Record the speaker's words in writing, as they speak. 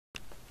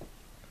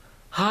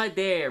Hi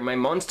there, my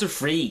monster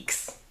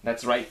freaks.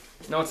 That's right.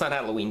 No, it's not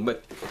Halloween,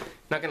 but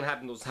not gonna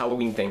happen those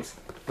Halloween things.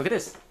 Look at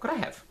this. What do I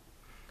have?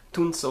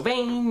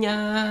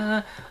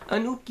 Toonsylvania,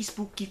 an ooky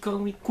spooky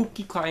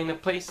kooky kind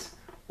of place.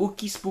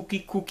 Ooky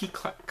spooky kooky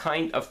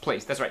kind of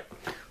place. That's right.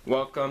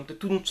 Welcome to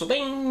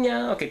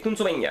Toonsylvania. Okay,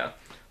 Toonsylvania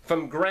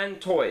from Grand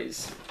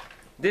Toys.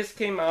 This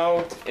came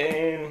out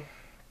in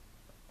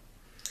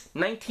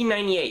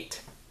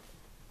 1998.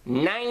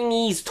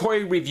 90s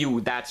toy review.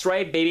 That's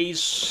right,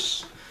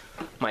 babies.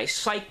 My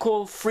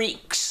psycho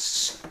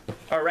freaks.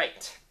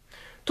 Alright.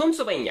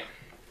 Toonsylvania.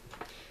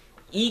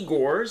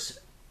 Igor's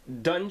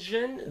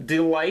Dungeon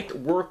Delight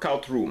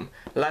Workout Room.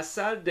 La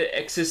salle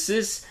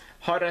d'exercice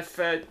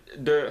horrifying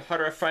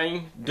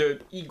de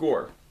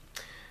Igor.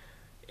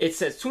 It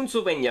says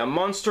Toonsylvania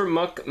Monster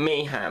Muck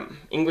Mayhem.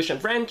 English and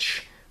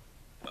French.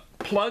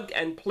 Plug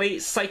and play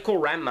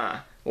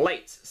psychorama.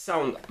 Lights,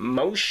 sound,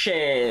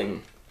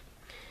 motion.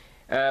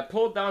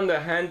 Pull down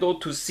the handle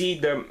to see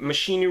the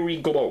machinery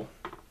glow.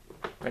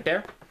 Right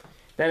there.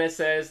 Then it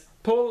says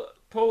pull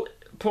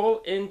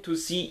in to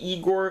see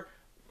Igor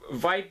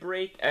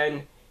vibrate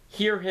and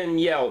hear him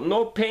yell.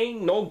 No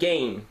pain, no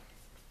gain.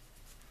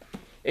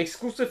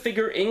 Exclusive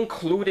figure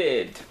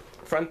included.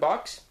 Front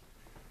box.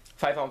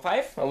 5 on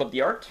 5. I love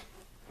the art.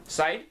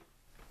 Side.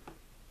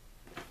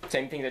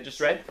 Same thing that I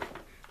just read.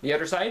 The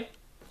other side.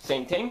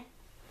 Same thing.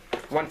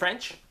 One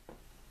French.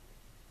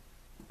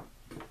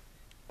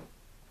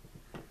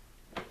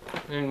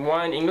 And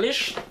one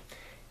English.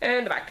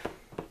 And the back.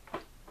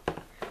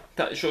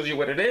 That shows you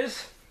what it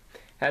is.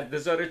 Has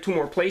these other two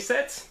more play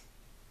sets.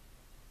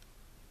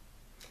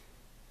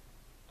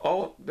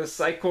 All the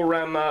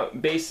psychorama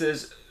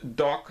bases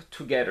dock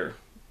together.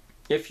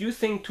 If you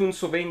think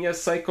Toonsylvania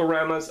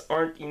psychoramas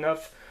aren't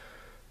enough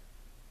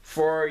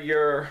for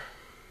your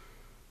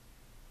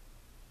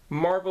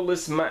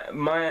marvelous mad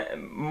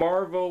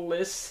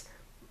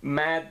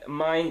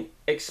mind,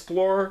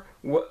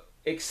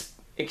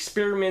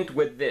 experiment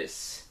with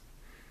this.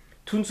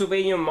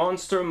 Toonsylvania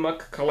Monster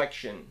Muck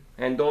Collection.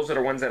 And those are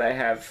the ones that I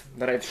have,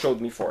 that I've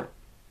showed me for.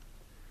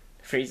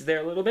 Freeze there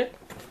a little bit.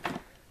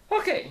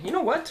 Okay, you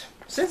know what?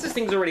 Since this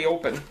thing's already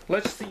open,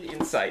 let's see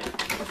inside.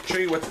 I'll show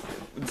you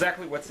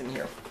exactly what's in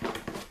here.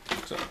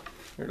 So,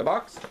 here's the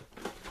box.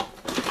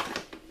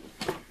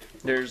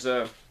 There's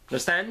the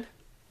stand.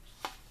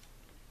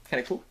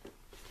 Kinda cool.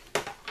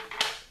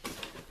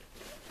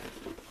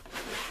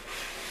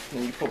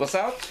 Then you pull this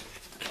out.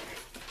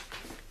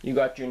 You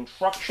got your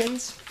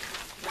instructions.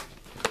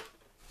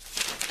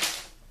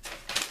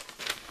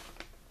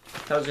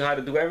 Tells you how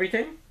to do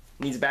everything.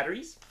 Needs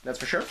batteries, that's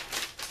for sure.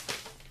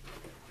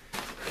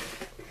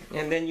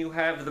 And then you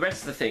have the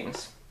rest of the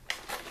things.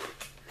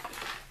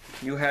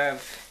 You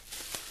have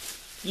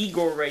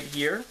Igor right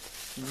here.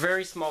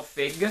 Very small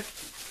fig.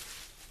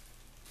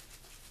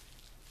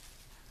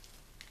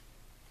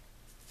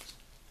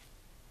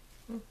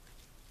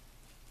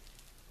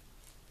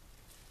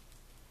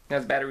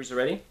 Has batteries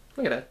already.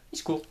 Look at that.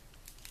 He's cool.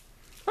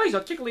 Oh, he's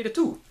articulated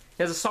too.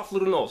 He has a soft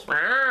little nose.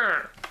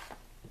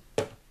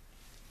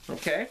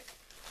 Okay.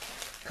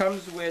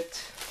 Comes with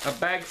a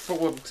bag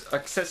full of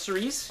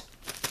accessories.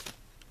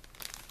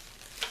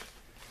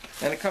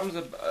 And it comes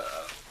with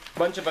a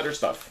bunch of other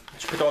stuff.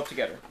 Let's put it all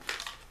together.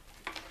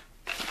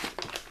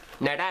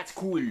 Now that's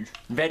cool.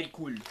 Very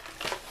cool.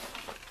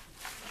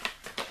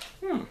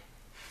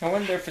 I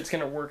wonder if it's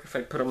gonna work if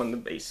I put them on the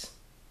base.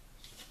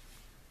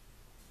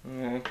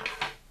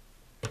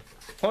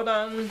 Hold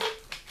on.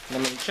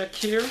 Let me check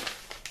here.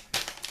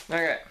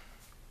 Okay.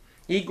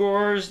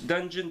 Igor's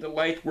Dungeon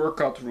Delight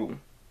Workout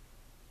Room.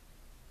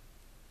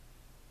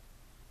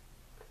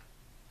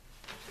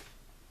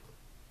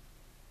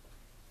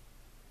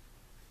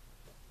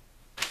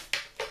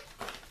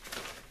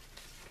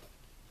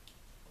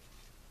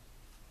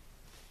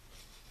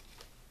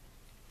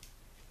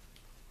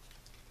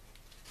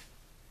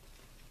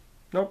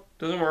 Nope,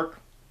 doesn't work.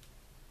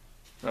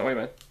 No, wait a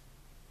minute.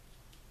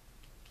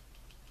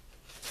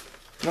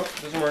 Nope,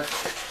 doesn't work.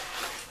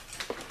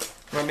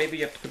 Or maybe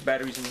you have to put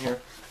batteries in here.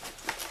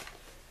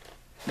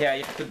 Yeah,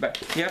 you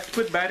have to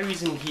put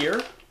batteries in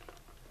here.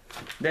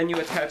 Then you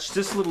attach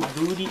this little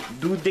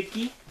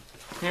doohickey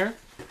here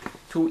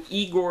to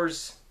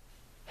Igor's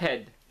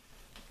head.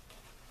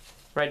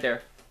 Right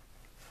there.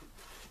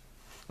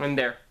 And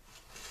there.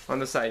 On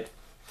the side.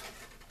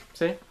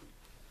 See?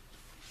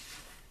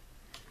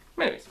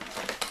 Anyways.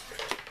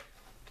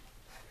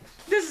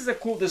 This is a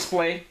cool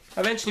display.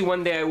 Eventually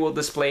one day I will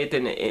display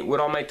it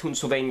with all my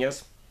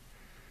Toonsylvanias.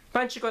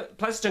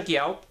 Plasticjunky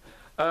out.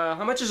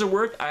 How much is it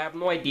worth? I have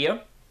no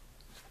idea.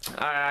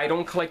 I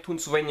don't collect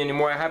Toonsylvania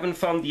anymore. I haven't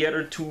found the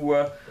other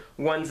two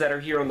ones that are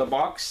here on the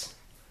box.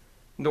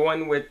 The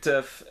one with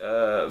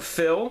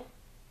Phil.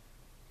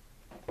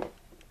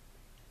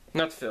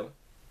 Not Phil.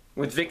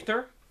 With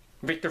Victor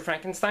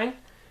Frankenstein.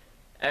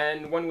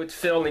 And one with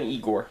Phil and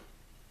Igor.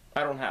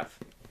 I don't have.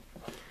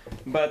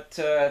 But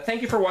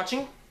thank you for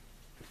watching.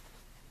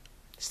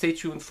 Stay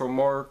tuned for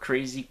more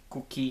crazy,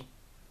 kooky,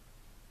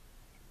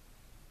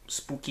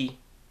 spooky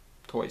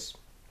toys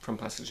from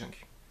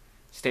Plasticjunky.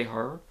 Stay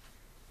horror.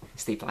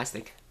 stay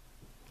plastic.